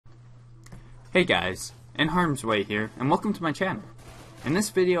Hey guys, In Harm's Way here, and welcome to my channel. In this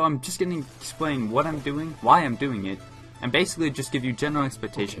video I'm just going to explain what I'm doing, why I'm doing it, and basically just give you general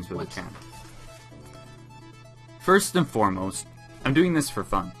expectations for the channel. First and foremost, I'm doing this for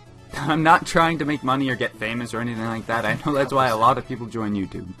fun. I'm not trying to make money or get famous or anything like that. I know that's why a lot of people join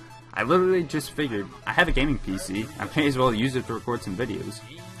YouTube. I literally just figured, I have a gaming PC, I may as well use it to record some videos.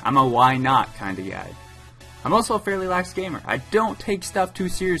 I'm a why not kind of guy. I'm also a fairly lax gamer. I don't take stuff too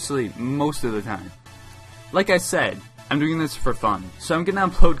seriously most of the time. Like I said, I'm doing this for fun, so I'm gonna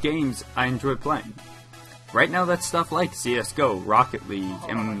upload games I enjoy playing. Right now that's stuff like CSGO, Rocket League,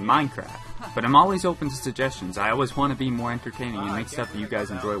 and Minecraft, but I'm always open to suggestions. I always want to be more entertaining and make stuff that you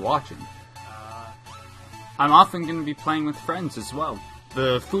guys enjoy watching. I'm often gonna be playing with friends as well.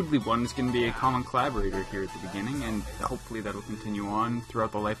 The Foodly one is gonna be a common collaborator here at the beginning, and hopefully that'll continue on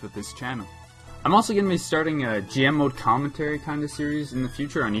throughout the life of this channel. I'm also going to be starting a GM mode commentary kind of series in the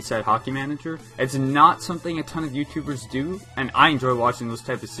future on Eastside Hockey Manager. It's not something a ton of YouTubers do, and I enjoy watching those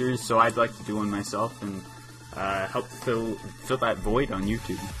type of series, so I'd like to do one myself and help fill that void on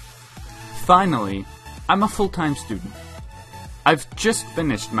YouTube. Finally, I'm a full-time student. I've just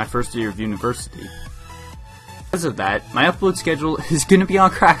finished my first year of university. Because of that, my upload schedule is going to be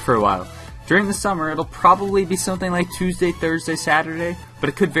on crack for a while. During the summer, it'll probably be something like Tuesday, Thursday, Saturday, but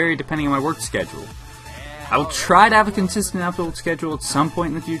it could vary depending on my work schedule. I will try to have a consistent upload schedule at some point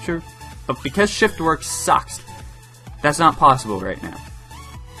in the future, but because shift work sucks, that's not possible right now.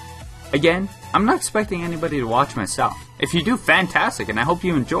 Again, I'm not expecting anybody to watch my stuff. If you do, fantastic, and I hope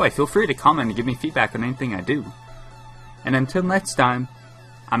you enjoy. Feel free to comment and give me feedback on anything I do. And until next time,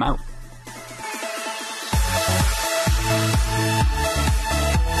 I'm out.